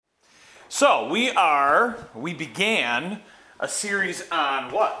So we began a series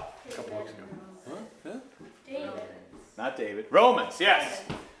on what? A couple weeks ago. Huh? David. Not David. Romans, yes.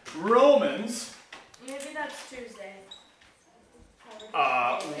 Romans. Maybe that's Tuesday.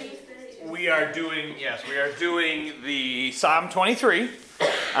 We are doing the Psalm 23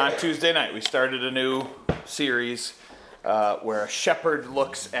 on Tuesday night. We started a new series where a shepherd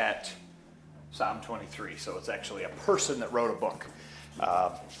looks at Psalm 23. So it's actually a person that wrote a book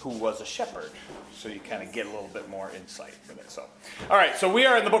who was a shepherd. So you kind of get a little bit more insight with it. So, all right, so we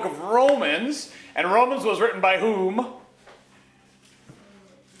are in the book of Romans, and Romans was written by whom?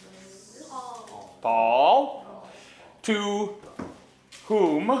 Paul. To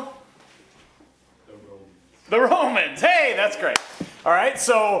whom? The Romans. Hey, that's great. All right,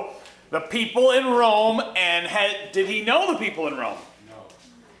 so the people in Rome, and did he know the people in Rome?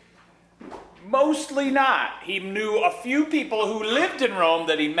 No. Mostly not. He knew a few people who lived in Rome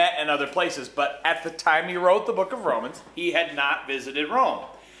that he met in other places, but at the time he wrote the book of Romans, he had not visited Rome.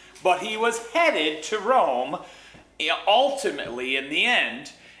 But he was headed to Rome ultimately in the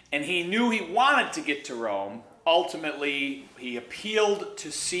end, and he knew he wanted to get to Rome. Ultimately, he appealed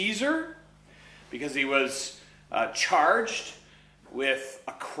to Caesar because he was charged with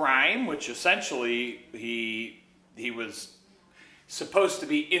a crime, which essentially he was supposed to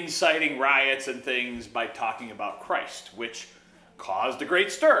be inciting riots and things by talking about Christ, which caused a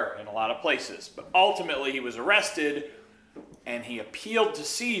great stir in a lot of places. But ultimately, he was arrested, and he appealed to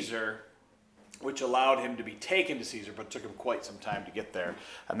Caesar, which allowed him to be taken to Caesar, but it took him quite some time to get there.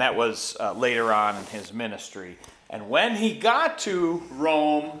 And that was later on in his ministry. And when he got to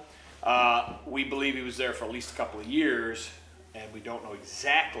Rome, we believe he was there for at least a couple of years, and we don't know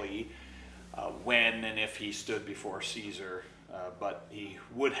exactly when and if he stood before Caesar, but he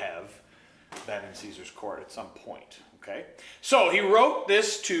would have been in Caesar's court at some point. Okay, so he wrote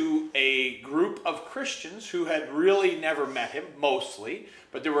this to a group of Christians who had really never met him, mostly,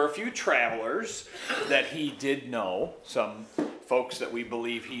 but there were a few travelers that he did know, some folks that we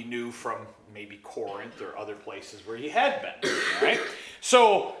believe he knew from maybe Corinth or other places where he had been. All right,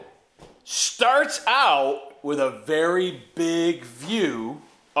 so starts out with a very big view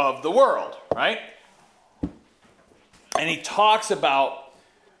of the world, right? And he talks about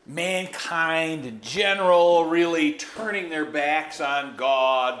mankind in general really turning their backs on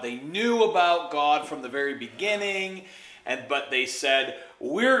God. They knew about God from the very beginning, but they said,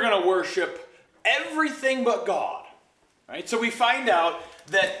 we're going to worship everything but God. Right? So we find out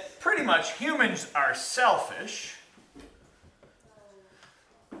that pretty much humans are selfish.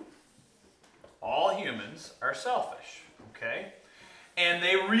 All humans are selfish, okay? And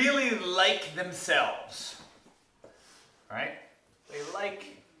they really like themselves. Right? They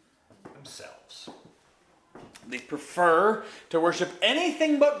like themselves. They prefer to worship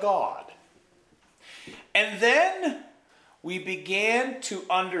anything but God. And then we began to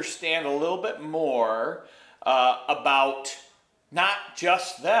understand a little bit more about not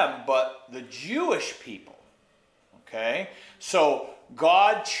just them, but the Jewish people. Okay? So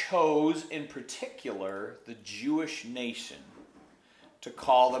God chose in particular the Jewish nation to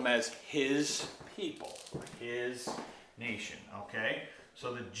call them as his people, his nation. Okay?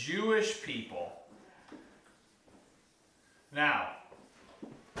 So the Jewish people, now,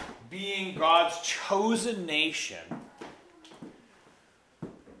 being God's chosen nation,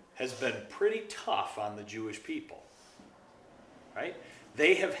 has been pretty tough on the Jewish people. Right?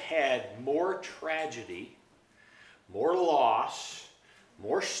 They have had more tragedy, more loss,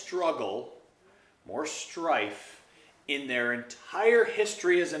 more struggle, more strife in their entire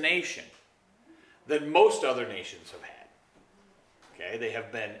history as a nation than most other nations have had. Okay, they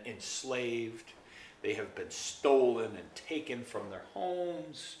have been enslaved. They have been stolen and taken from their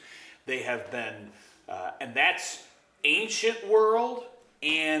homes. They have been, and that's ancient world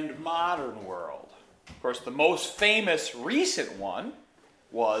and modern world. Of course, the most famous recent one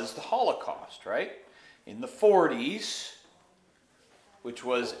was the Holocaust, right? In the 40s, which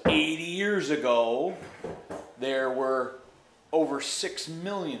was 80 years ago, there were over 6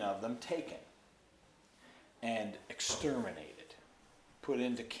 million of them taken and exterminated. Put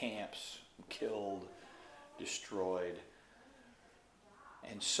into camps, killed, destroyed.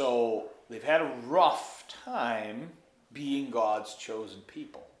 And so they've had a rough time being God's chosen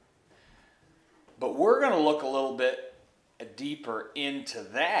people. But we're going to look a little bit deeper into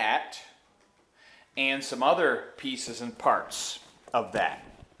that and some other pieces and parts of that.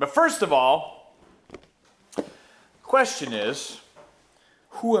 But first of all, the question is,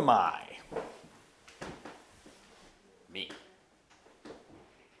 who am I? Me.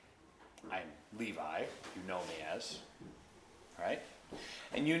 I'm Levi, you know me as. Right?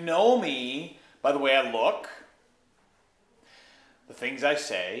 And you know me by the way I look, the things I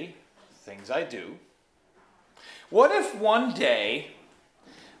say, the things I do. What if one day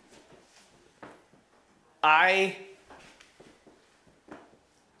I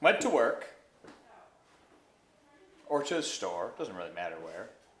went to work or to a store, doesn't really matter where,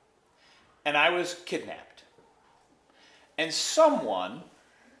 and I was kidnapped. And someone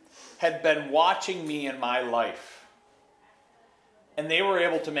had been watching me in my life. And they were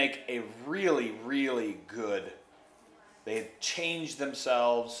able to make a really, really good, they had changed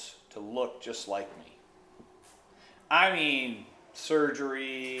themselves to look just like me. I mean,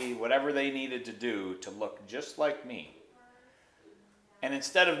 surgery, whatever they needed to do to look just like me. And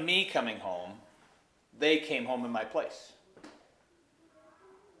instead of me coming home, they came home in my place.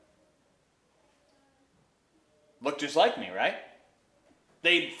 Looked just like me, right?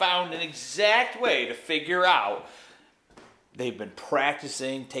 They found an exact way to figure out. They've been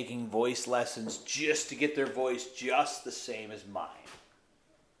practicing, taking voice lessons just to get their voice just the same as mine.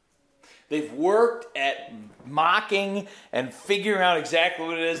 They've worked at mocking and figuring out exactly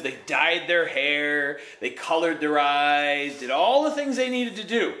what it is. They dyed their hair, they colored their eyes, did all the things they needed to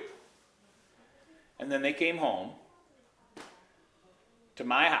do. And then they came home to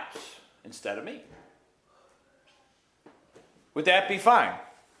my house instead of me. Would that be fine?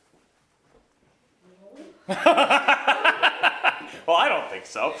 Well, I don't think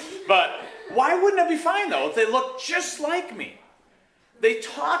so. But why wouldn't it be fine, though, if they look just like me? They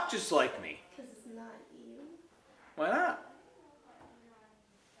talk just like me. Because it's not you. Why not?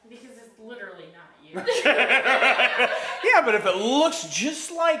 Because it's literally not you. Yeah, but if it looks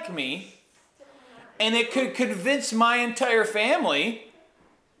just like me, and it could convince my entire family,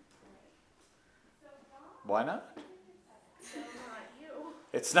 why not?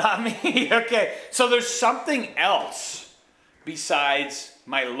 It's not me. Okay. So there's something else besides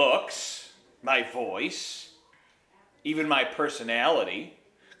my looks, my voice, even my personality.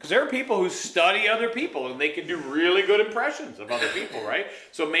 Because there are people who study other people and they can do really good impressions of other people, right?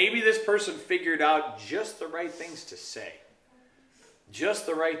 So maybe this person figured out just the right things to say, just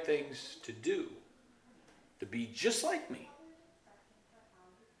the right things to do, to be just like me.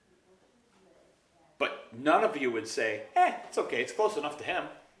 But none of you would say, it's okay, it's close enough to him,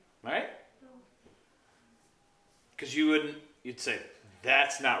 right? Because you'd say,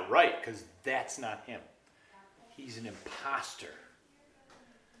 that's not right, because that's not him. He's an imposter.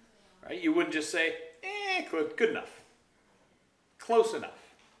 Right? You wouldn't just say, good enough. Close enough.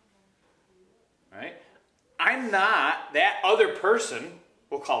 Right? I'm not that other person,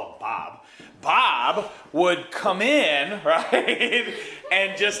 we'll call him Bob. Bob would come in, right,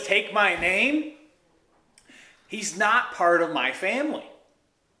 and just take my name. He's not part of my family.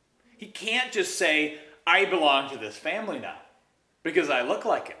 He can't just say, I belong to this family now because I look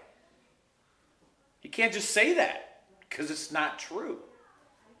like him. He can't just say that because it's not true.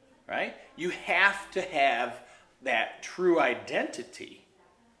 Right? You have to have that true identity.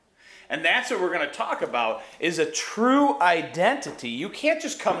 And that's what we're going to talk about, is a true identity. You can't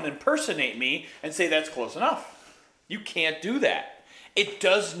just come and impersonate me and say that's close enough. You can't do that. It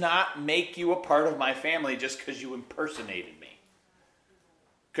does not make you a part of my family just because you impersonated me.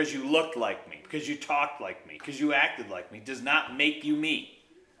 Because you looked like me. Because you talked like me. Because you acted like me. It does not make you me.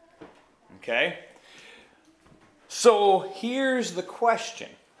 Okay? So here's the question.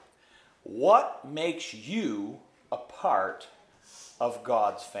 What makes you a part of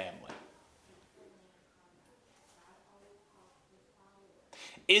God's family?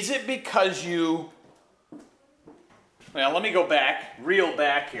 Is it because you... Well, let me go back, reel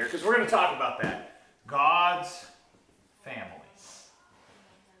back here, because we're going to talk about that. God's family.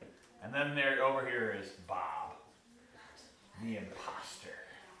 And then there, over here is Bob, the imposter.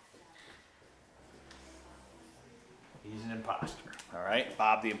 He's an imposter, all right?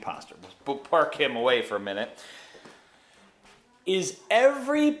 Bob the imposter. We'll park him away for a minute. Is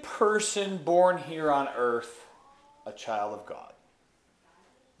every person born here on earth a child of God?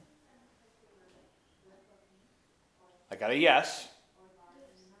 I got a yes.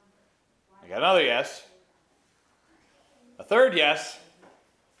 I got another yes. A third yes.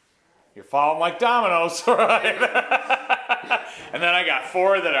 You're falling like dominoes, right? And then I got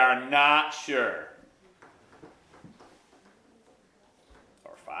 4 that are not sure.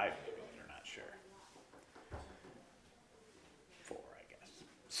 Or 5 maybe that are not sure. 4, I guess.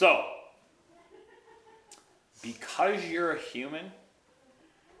 So, because you're a human,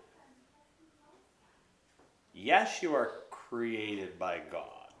 yes, you are created by God.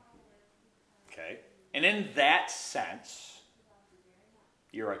 Okay? And in that sense,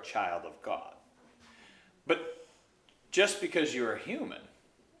 you're a child of God. But just because you're a human,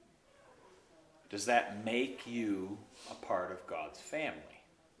 does that make you a part of God's family?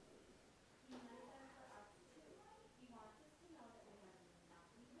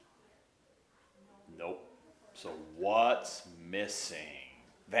 Nope. So what's missing?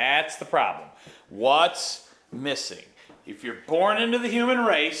 That's the problem. What's missing? If you're born into the human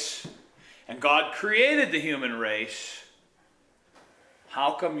race, and God created the human race,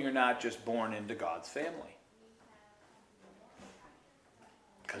 how come you're not just born into God's family?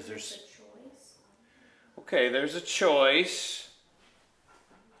 Because there's... Okay, there's a choice.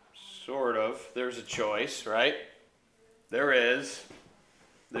 Sort of. There's a choice, right? There is.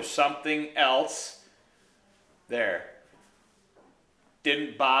 There's something else there.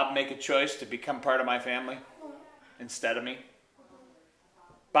 Didn't Bob make a choice to become part of my family instead of me?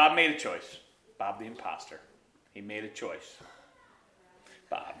 Bob made a choice. Bob the imposter. He made a choice.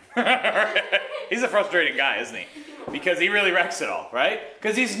 Bob. He's a frustrating guy, isn't he? Because he really wrecks it all, right?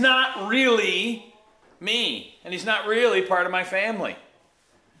 Because he's not really me. And he's not really part of my family.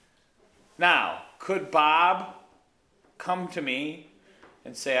 Now, could Bob come to me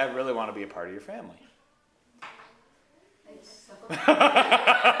and say, I really want to be a part of your family?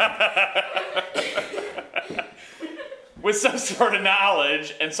 With some sort of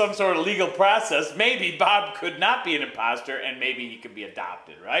knowledge and some sort of legal process, maybe Bob could not be an imposter and maybe he could be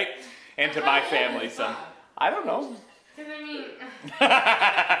adopted, right? Into my family. I don't know.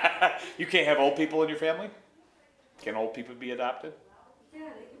 You can't have old people in your family? Can old people be adopted? Yeah,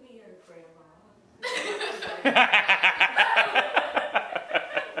 they could be your grandma.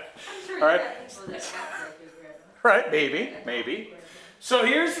 I'm sure All right. you got people that act like your grandma. Right, maybe. So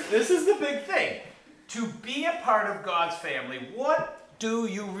this is the big thing. To be a part of God's family, what do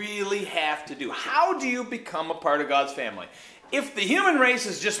you really have to do? How do you become a part of God's family? If the human race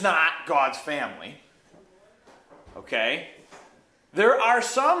is just not God's family, okay, there are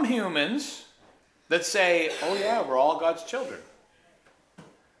some humans that say, oh yeah, we're all God's children.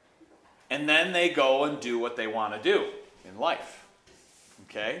 And then they go and do what they want to do in life.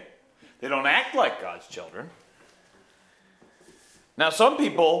 Okay? They don't act like God's children. Now, some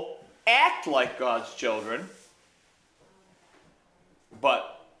people act like God's children,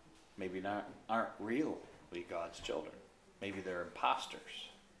 but maybe aren't really God's children. Maybe they're imposters.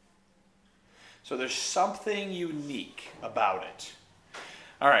 So there's something unique about it.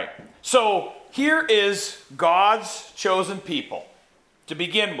 All right, so here is God's chosen people. To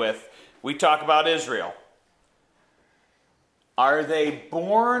begin with, we talk about Israel. Are they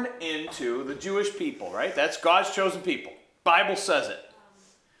born into the Jewish people, right? That's God's chosen people. Bible says it.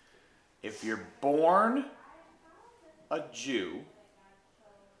 If you're born a Jew,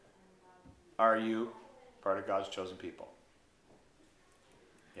 are you part of God's chosen people?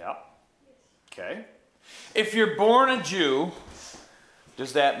 Yeah. Okay. If you're born a Jew,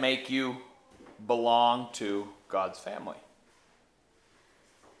 does that make you belong to God's family?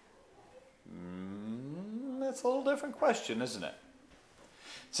 That's a little different question, isn't it?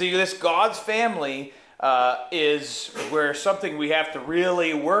 See, this God's family is where something we have to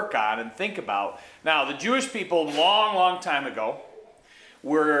really work on and think about. Now, the Jewish people, long time ago,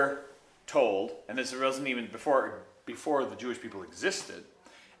 were told, and this wasn't even before the Jewish people existed,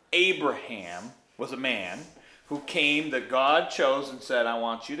 Abraham was a man who came that God chose and said, I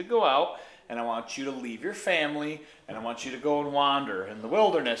want you to go out, and I want you to leave your family, and I want you to go and wander in the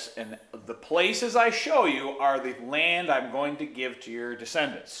wilderness, and the places I show you are the land I'm going to give to your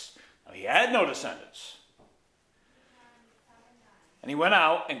descendants. Now, he had no descendants. And he went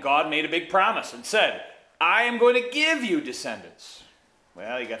out, and God made a big promise and said, I am going to give you descendants.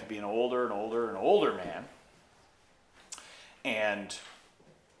 Well, he got to be an older man. And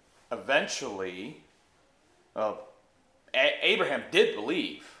eventually, Abraham did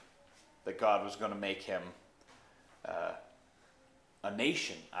believe that God was going to make him a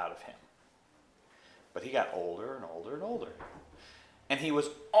nation out of him. But he got older and older. And he was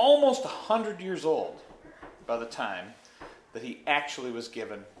almost 100 years old by the time that he actually was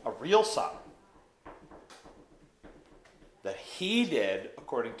given a real son. That he did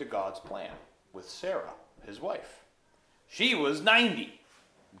according to God's plan with Sarah, his wife. She was 90,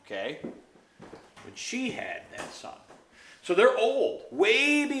 okay, when she had that son. So they're old,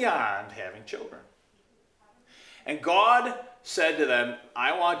 way beyond having children. And God said to them,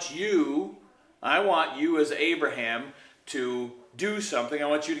 I want you as Abraham to do something. I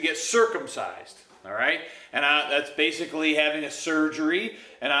want you to get circumcised. All right? And that's basically having a surgery.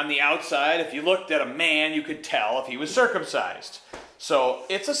 And on the outside, if you looked at a man, you could tell if he was circumcised. So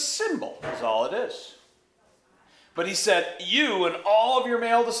it's a symbol, is all it is. But he said, you and all of your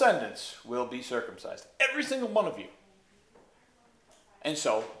male descendants will be circumcised. Every single one of you. And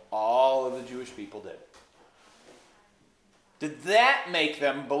so all of the Jewish people did. Did that make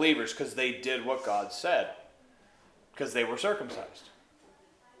them believers because they did what God said? Because they were circumcised.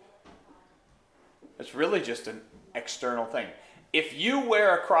 It's really just an external thing. If you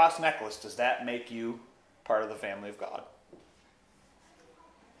wear a cross necklace, does that make you part of the family of God?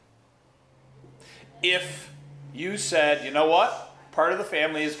 If you said, you know what? Part of the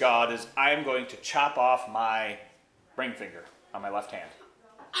family is God is I'm going to chop off my ring finger on my left hand.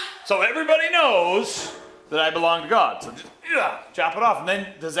 So everybody knows that I belong to God. So just chop it off. And then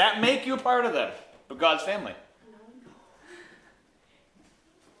does that make you a part of them, of God's family?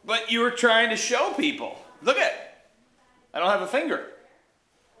 But you were trying to show people, look I don't have a finger.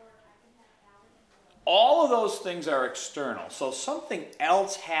 All of those things are external. So something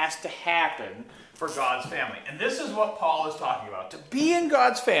else has to happen for God's family. And this is what Paul is talking about. To be in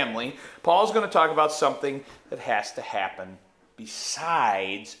God's family, Paul's going to talk about something that has to happen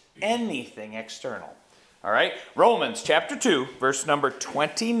besides anything external. All right? Romans chapter 2, verse number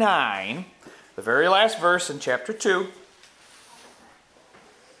 29. The very last verse in chapter 2.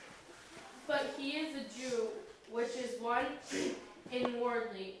 But he is a Jew, which is one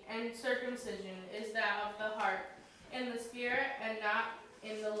inwardly, and circumcision is that of the heart, in the spirit and not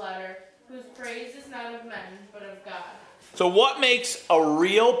in the letter, whose praise is not of men, but of God. So what makes a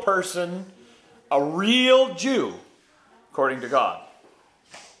real person a real Jew, according to God?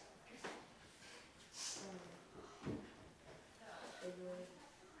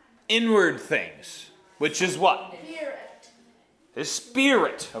 Inward things, which is what? Spirit. His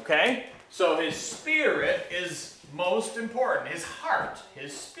spirit, okay? So his spirit is most important. His heart,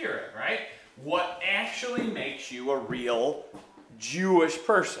 his spirit, right? What actually makes you a real Jewish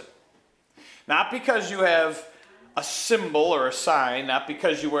person. Not because you have a symbol or a sign, not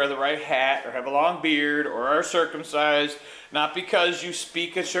because you wear the right hat or have a long beard or are circumcised, not because you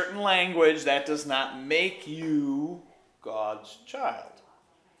speak a certain language. That does not make you God's child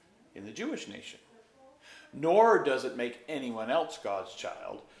in the Jewish nation. Nor does it make anyone else God's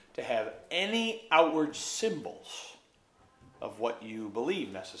child to have any outward symbols of what you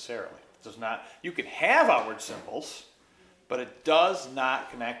believe necessarily. It does not. You can have outward symbols, but it does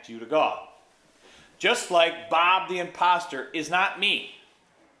not connect you to God. Just like Bob the imposter is not me.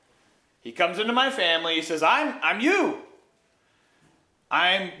 He comes into my family, he says, I'm you.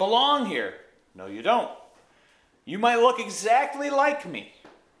 I belong here. No, you don't. You might look exactly like me,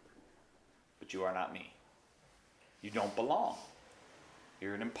 but you are not me. You don't belong.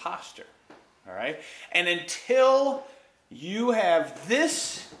 You're an imposter. All right? And until you have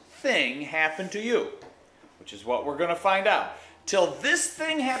this thing happen to you, which is what we're going to find out, till this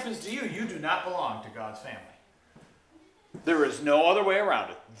thing happens to you, you do not belong to God's family. There is no other way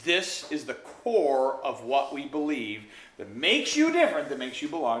around it. This is the core of what we believe that makes you different, that makes you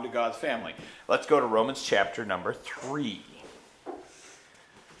belong to God's family. Let's go to Romans chapter number 3.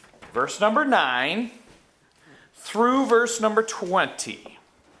 Verse number 9 through verse number 20.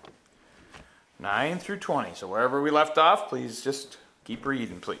 9 through 20. So wherever we left off, please just keep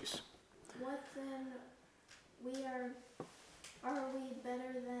reading, please. What then? Are we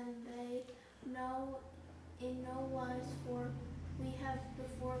better than they? No, in no wise, for we have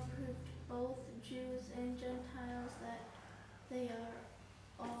before proved both Jews and Gentiles that they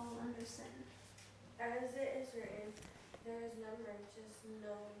are all under sin. As it is written, there is none righteous,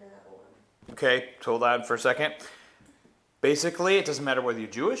 no, not one. Okay, hold on for a second. Basically, it doesn't matter whether you're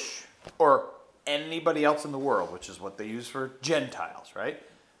Jewish or anybody else in the world, which is what they use for Gentiles, right?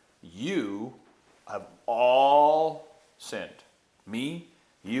 You have all sinned. Me,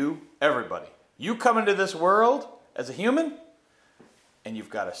 you, everybody. You come into this world as a human, and you've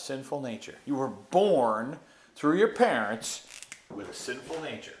got a sinful nature. You were born through your parents with a sinful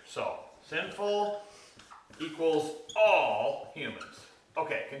nature. So, sinful equals all humans.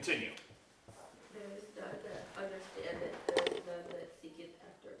 Okay, continue. There is none that understandeth, there is none that seeketh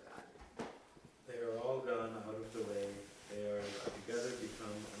after God. They are all gone out of the way, they are together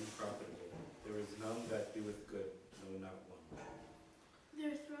become unprofitable. There is none that doeth good, no, not one.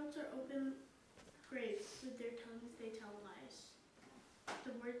 Their throats are open graves, with their tongues they tell lies.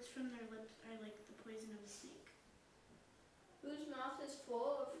 The words from their lips are like the poison of a snake. Whose mouth is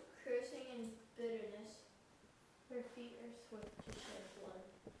full of cursing and bitterness. Their feet are swift to shed blood.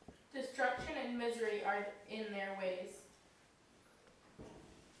 Destruction and misery are in their ways.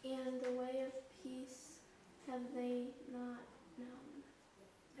 And the way of peace have they not known.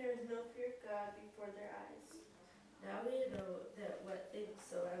 There is no fear of God before their eyes. Now we know that what things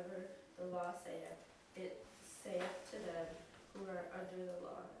soever the law saith, it saith to them who are under the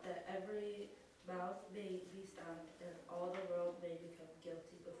law, that every mouth may be stopped, and all the world may become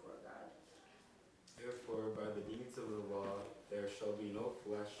guilty before God. Therefore, by the deeds of the law, there shall be no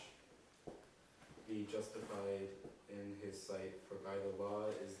flesh be justified in his sight, for by the law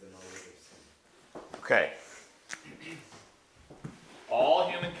is the knowledge of sin. Okay. All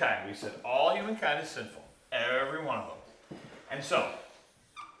humankind, we said all humankind is sinful. Every one of them. And so,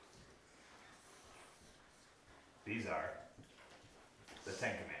 these are the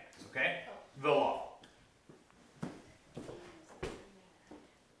Ten Commandments, okay? The law.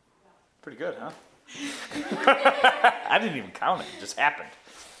 Pretty good, huh? I didn't even count it. It just happened.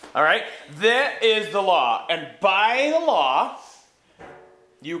 All right? That is the law. And by the law,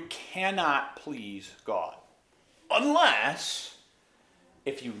 you cannot please God. Unless,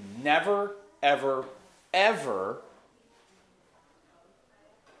 if you never, ever, ever,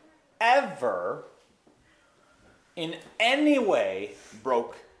 ever, in any way,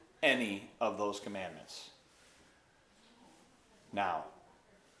 broke any of those commandments. Now,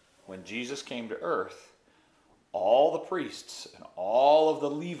 when Jesus came to earth, all the priests and all of the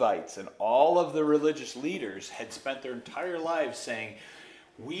Levites and all of the religious leaders had spent their entire lives saying,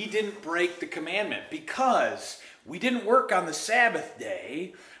 we didn't break the commandment because we didn't work on the Sabbath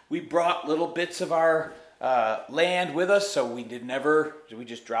day. We brought little bits of our land with us, so we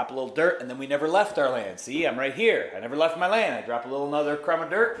just drop a little dirt, and then we never left our land. See, I'm right here. I never left my land. I drop a little another crumb of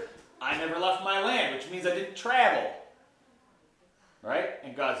dirt. I never left my land, which means I didn't travel. Right?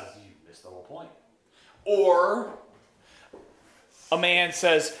 And God says, you missed the whole point. Or a man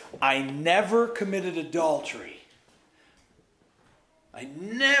says, I never committed adultery. I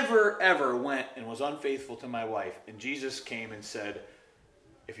never, ever went and was unfaithful to my wife. And Jesus came and said,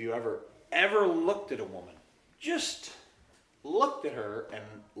 if you ever looked at a woman, just looked at her and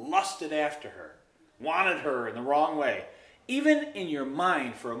lusted after her, wanted her in the wrong way, even in your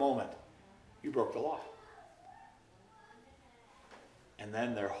mind for a moment, you broke the law. And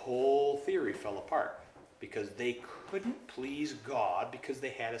then their whole theory fell apart because they couldn't please God because they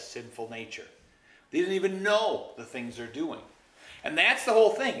had a sinful nature. They didn't even know the things they're doing. And that's the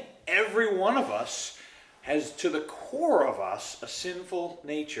whole thing. Every one of us has, to the core of us, a sinful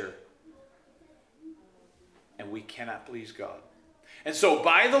nature. And we cannot please God. And so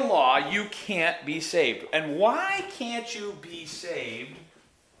by the law, you can't be saved. And why can't you be saved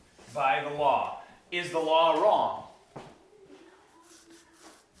by the law? Is the law wrong?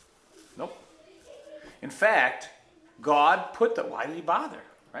 Nope. In fact, God put why did he bother?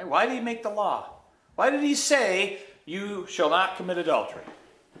 Right? Why did he make the law? Why did he say, you shall not commit adultery?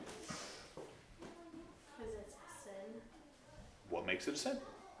 Because it's a sin. What makes it a sin?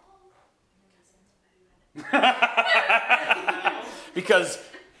 Because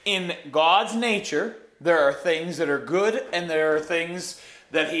in God's nature, there are things that are good and there are things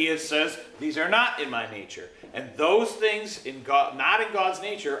that he says, these are not in my nature. And those things not in God's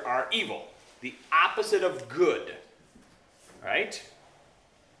nature are evil. The opposite of good. Right?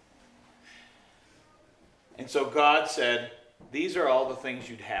 And so God said, these are all the things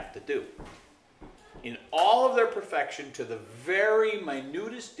you'd have to do. In all of their perfection, to the very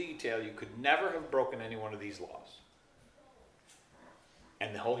minutest detail, you could never have broken any one of these laws.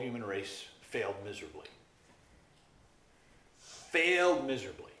 And the whole human race failed miserably. Failed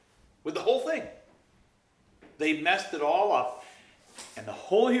miserably. With the whole thing. They messed it all up. And the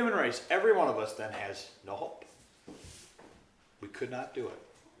whole human race, every one of us then has no hope. We could not do it.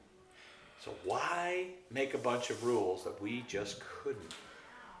 So why make a bunch of rules that we just couldn't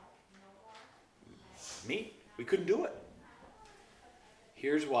meet? We couldn't do it.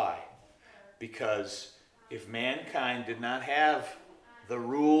 Here's why. Because if mankind did not have the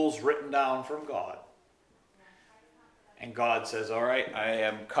rules written down from God, and God says, all right, I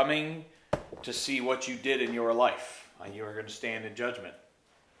am coming to see what you did in your life, and you are going to stand in judgment.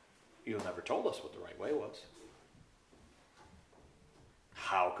 You never told us what the right way was.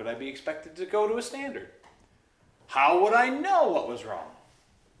 How could I be expected to go to a standard? How would I know what was wrong?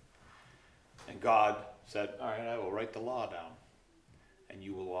 And God said, all right, I will write the law down. And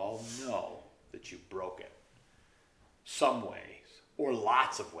you will all know that you broke it. Some ways, or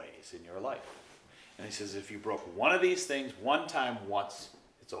lots of ways in your life. And he says, if you broke one of these things one time, once,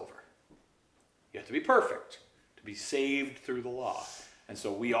 it's over. You have to be perfect to be saved through the law. And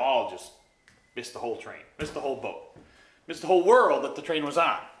so we all just missed the whole train, missed the whole boat. Missed the whole world that the train was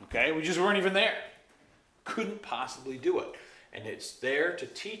on. Okay? We just weren't even there. Couldn't possibly do it. And it's there to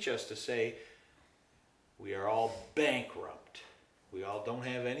teach us to say, we are all bankrupt. We all don't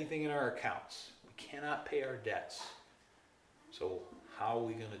have anything in our accounts. We cannot pay our debts. So how are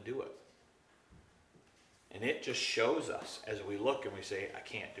we going to do it? And it just shows us as we look and we say, I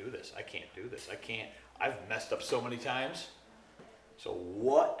can't do this, I can't do this, I've messed up so many times. So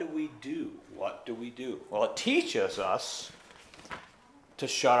what do we do? What do we do? Well, it teaches us to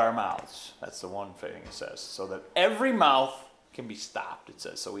shut our mouths. That's the one thing it says. So that every mouth can be stopped, it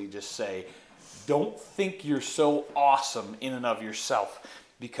says. So we just say, don't think you're so awesome in and of yourself.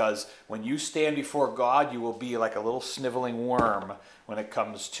 Because when you stand before God, you will be like a little sniveling worm when it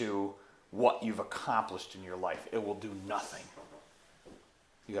comes to what you've accomplished in your life. It will do nothing.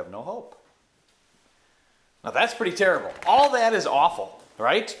 You have no hope. Now that's pretty terrible. All that is awful,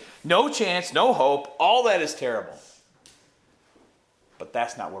 right? No chance, no hope. All that is terrible. But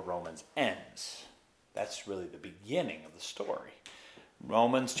that's not where Romans ends. That's really the beginning of the story.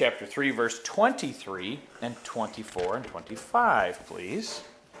 Romans chapter 3, verse 23 and 24 and 25, please.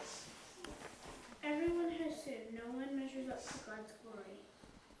 Everyone has sinned. No one measures up to God's glory.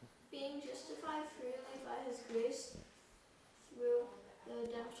 Being justified freely by his grace through the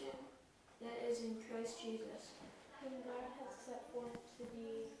redemption that is in Christ Jesus. Whom God has set forth to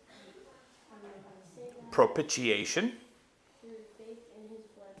be Propitiation. through faith in his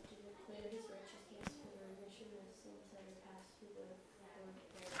blood to declare his righteousness for the remission of sins that are past through the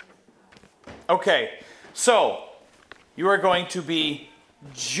Lord. Okay, so you are going to be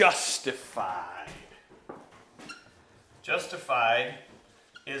justified. Justified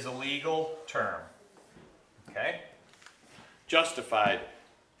is a legal term. Okay? Justified.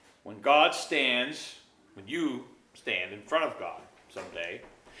 When God stands, when you stand in front of God someday,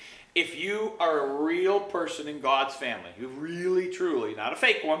 if you are a real person in God's family, you really, truly, not a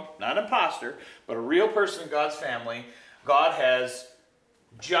fake one, not an imposter, but a real person in God's family, God has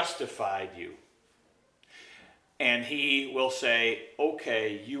justified you. And he will say,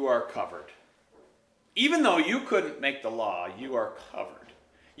 okay, you are covered. Even though you couldn't make the law, you are covered.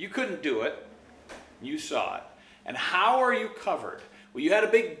 You couldn't do it. You saw it. And how are you covered? Well, you had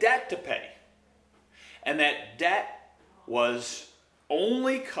a big debt to pay. And that debt was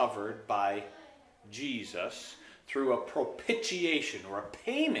only covered by Jesus through a propitiation or a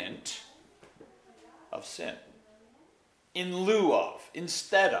payment of sin. In lieu of,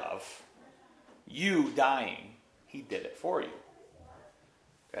 instead of you dying, he did it for you.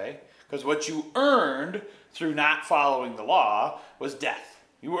 Okay? Because what you earned through not following the law was death.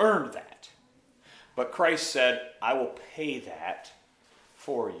 You earned that. But Christ said, I will pay that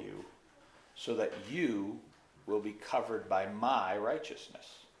for you so that you will be covered by my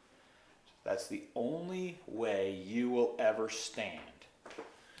righteousness. That's the only way you will ever stand.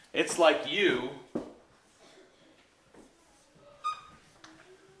 It's like you,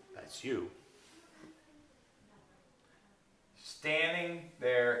 that's you, standing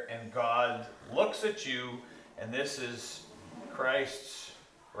there and God looks at you and this is Christ's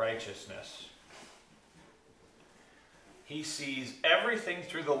righteousness. He sees everything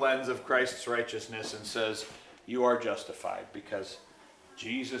through the lens of Christ's righteousness and says, you are justified because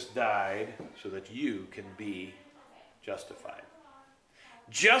Jesus died so that you can be justified.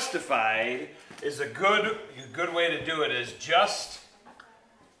 Justified is a good way to do it is just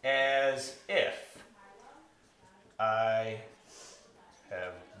as if I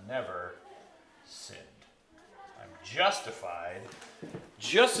have never sinned. I'm justified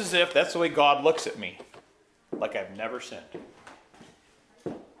just as if that's the way God looks at me. Like I've never sinned.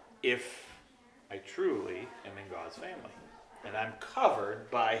 If I truly am in God's family. And I'm covered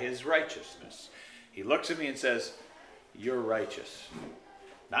by his righteousness. He looks at me and says, you're righteous.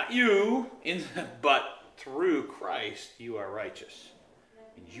 Not you, but through Christ you are righteous.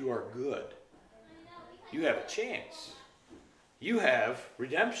 And you are good. You have a chance. You have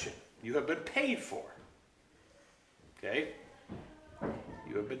redemption. You have been paid for. Okay?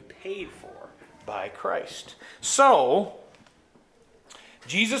 You have been paid for by Christ. So,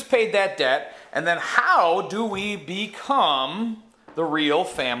 Jesus paid that debt, and then how do we become the real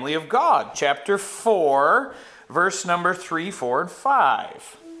family of God? Chapter 4, verse number 3, 4, and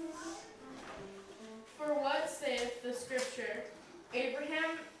 5. For what saith the scripture?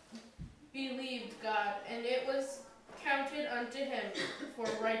 Abraham believed God, and it was counted unto him for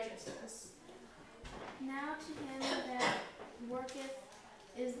righteousness. Now to him that worketh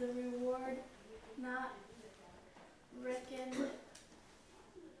is the reward not reckoned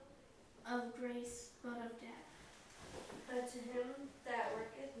of grace, but of debt. But to him that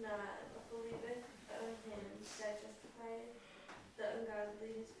worketh not, believeth of him that justifieth the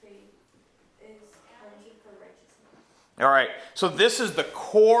ungodly, his faith is counted for righteousness. All right, so this is the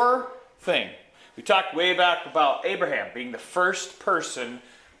core thing. We talked way back about Abraham being the first person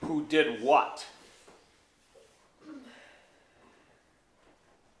who did what?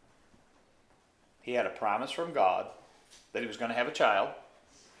 He had a promise from God that he was going to have a child.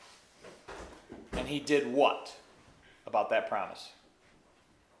 And he did what about that promise?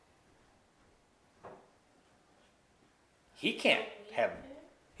 He can't have.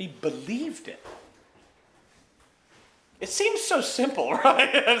 He believed it. It seems so simple,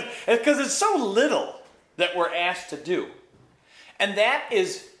 right? Because it's so little that we're asked to do. And that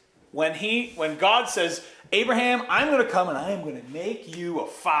is when God says, Abraham, I'm going to come and I am going to make you a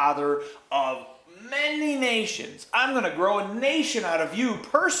father of many nations. I'm going to grow a nation out of you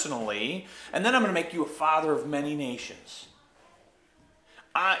personally, and then I'm going to make you a father of many nations.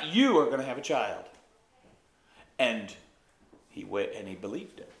 You are going to have a child. And he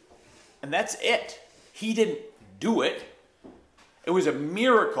believed it. And that's it. He didn't do it. It was a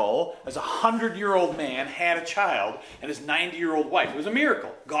miracle as a 100-year-old man had a child and his 90-year-old wife. It was a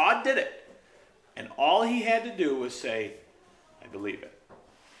miracle. God did it. And all he had to do was say, I believe it.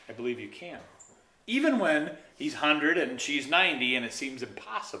 I believe you can. Even when he's 100 and she's 90 and it seems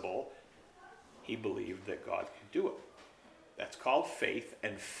impossible, he believed that God could do it. That's called faith,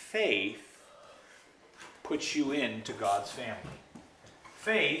 and faith puts you into God's family.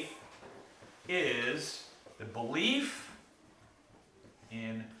 Faith is the belief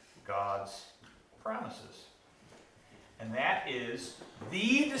in God's promises. And that is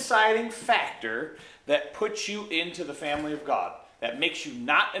the deciding factor that puts you into the family of God. That makes you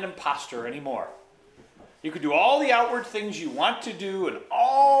not an imposter anymore. You can do all the outward things you want to do and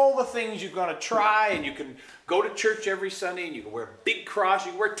all the things you're going to try, and you can go to church every Sunday and you can wear a big cross.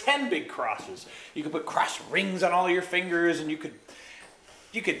 You can wear 10 big crosses. You can put cross rings on all your fingers, and you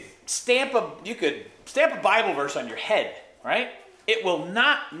could stamp a Bible verse on your head, right? It will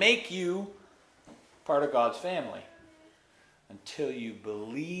not make you part of God's family until you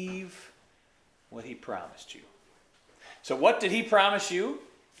believe what he promised you. So what did he promise you?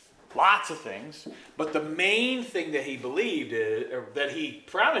 Lots of things. But the main thing that he believed or that he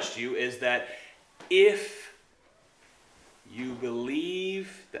promised you is that if you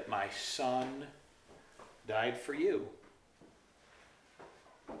believe that my son died for you,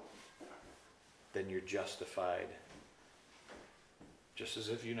 then you're justified just as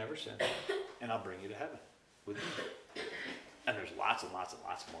if you never sinned. And I'll bring you to heaven with me. And there's lots and lots and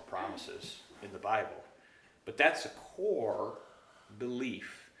lots more promises in the Bible. But that's a core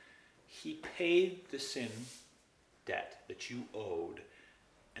belief. He paid the sin debt that you owed.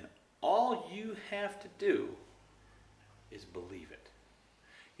 And all you have to do is believe it.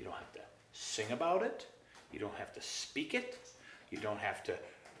 You don't have to sing about it. You don't have to speak it. You don't have to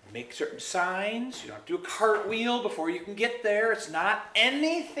make certain signs. You don't have to do a cartwheel before you can get there. It's not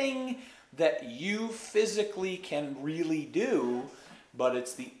anything that you physically can really do, but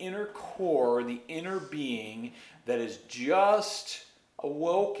it's the inner core, the inner being that is just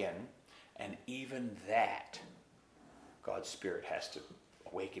awoken, and even that, God's Spirit has to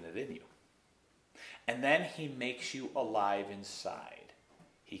awaken it in you. And then he makes you alive inside.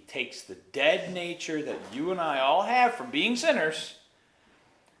 He takes the dead nature that you and I all have from being sinners,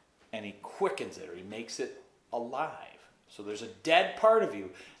 and he quickens it, or he makes it alive. So there's a dead part of you.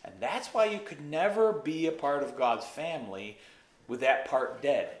 And that's why you could never be a part of God's family with that part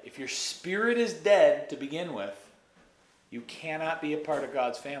dead. If your spirit is dead to begin with, you cannot be a part of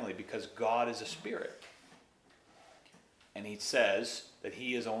God's family because God is a spirit. And he says that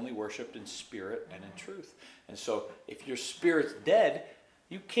he is only worshipped in spirit and in truth. And so if your spirit's dead,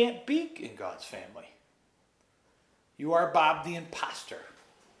 you can't be in God's family. You are Bob the imposter.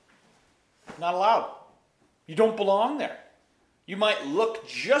 Not allowed. You don't belong there. You might look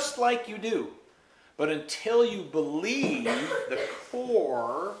just like you do, but until you believe the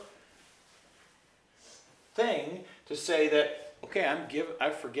core thing to say that, okay,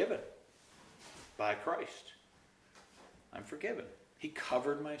 I'm forgiven by Christ. I'm forgiven. He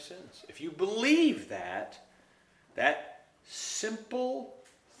covered my sins. If you believe that simple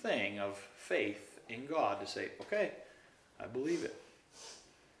thing of faith in God to say, okay, I believe it,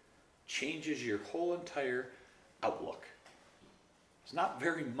 changes your whole entire outlook. It's not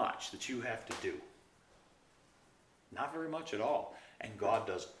very much that you have to do. Not very much at all. And God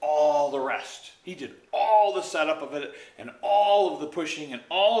does all the rest. He did all the setup of it, and all of the pushing, and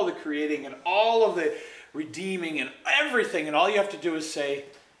all of the creating, and all of the redeeming, and everything. And all you have to do is say,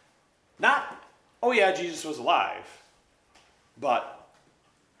 not, oh yeah, Jesus was alive, but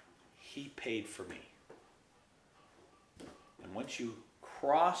he paid for me. And once you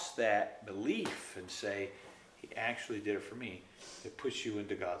cross that belief and say, he actually did it for me, it puts you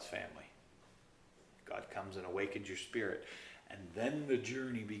into God's family. God comes and awakens your spirit. And then the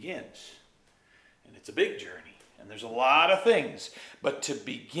journey begins. And it's a big journey. And there's a lot of things. But to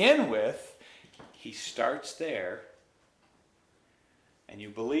begin with, he starts there, and you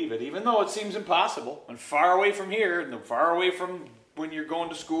believe it, even though it seems impossible and far away from here and far away from when you're going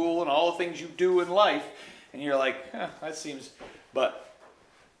to school and all the things you do in life, and you're like, that seems, but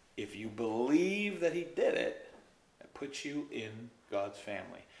if you believe that he did it, it puts you in God's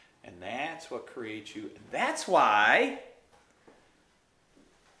family. And that's what creates you. And that's why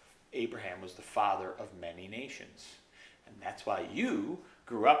Abraham was the father of many nations. And that's why you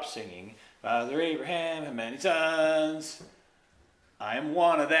grew up singing, Father Abraham had many sons. I am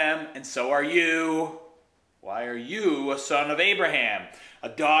one of them, and so are you. Why are you a son of Abraham? A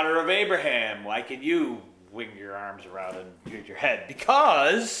daughter of Abraham? Why can you wing your arms around and use your head?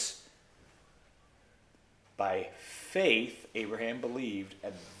 Because by faith, Abraham believed,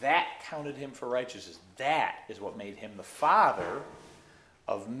 and that counted him for righteousness. That is what made him the father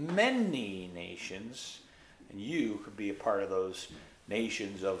of many nations, and you could be a part of those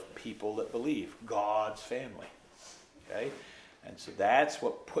nations of people that believe, God's family. Okay? And so that's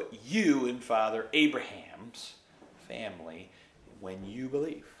what put you in Father Abraham's family when you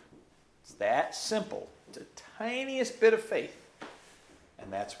believe. It's that simple. It's the tiniest bit of faith.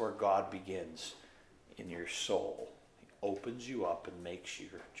 And that's where God begins in your soul. He opens you up and makes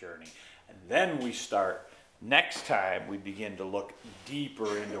your journey. And then we start, next time we begin to look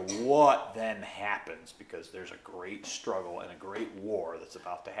deeper into what then happens, because there's a great struggle and a great war that's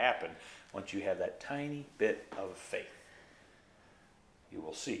about to happen once you have that tiny bit of faith. You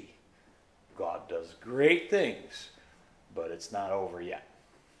will see God does great things, but it's not over yet.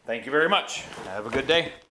 Thank you very much. Have a good day.